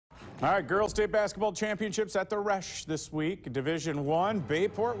All right, girls state basketball championships at the Resch this week. Division I,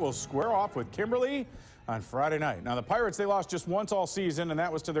 Bayport will square off with Kimberly on Friday night. Now, the Pirates, they lost just once all season, and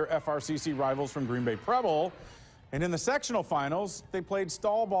that was to their FRCC rivals from Green Bay Preble. And in the sectional finals, they played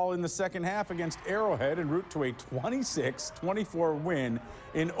stall ball in the second half against Arrowhead en route to a 26-24 win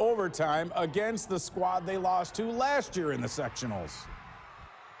in overtime against the squad they lost to last year in the sectionals.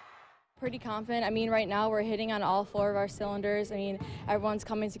 Pretty confident. I mean, right now we're hitting on all four of our cylinders. I mean, everyone's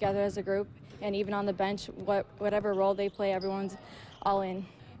coming together as a group, and even on the bench, whatever role they play, everyone's all in.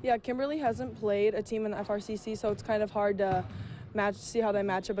 Yeah, Kimberly hasn't played a team in the FRCC, so it's kind of hard to see how they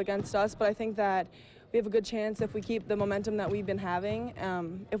match up against us, but I think that we have a good chance if we keep the momentum that we've been having.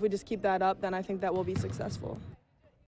 If we just keep that up, then I think that we'll be successful.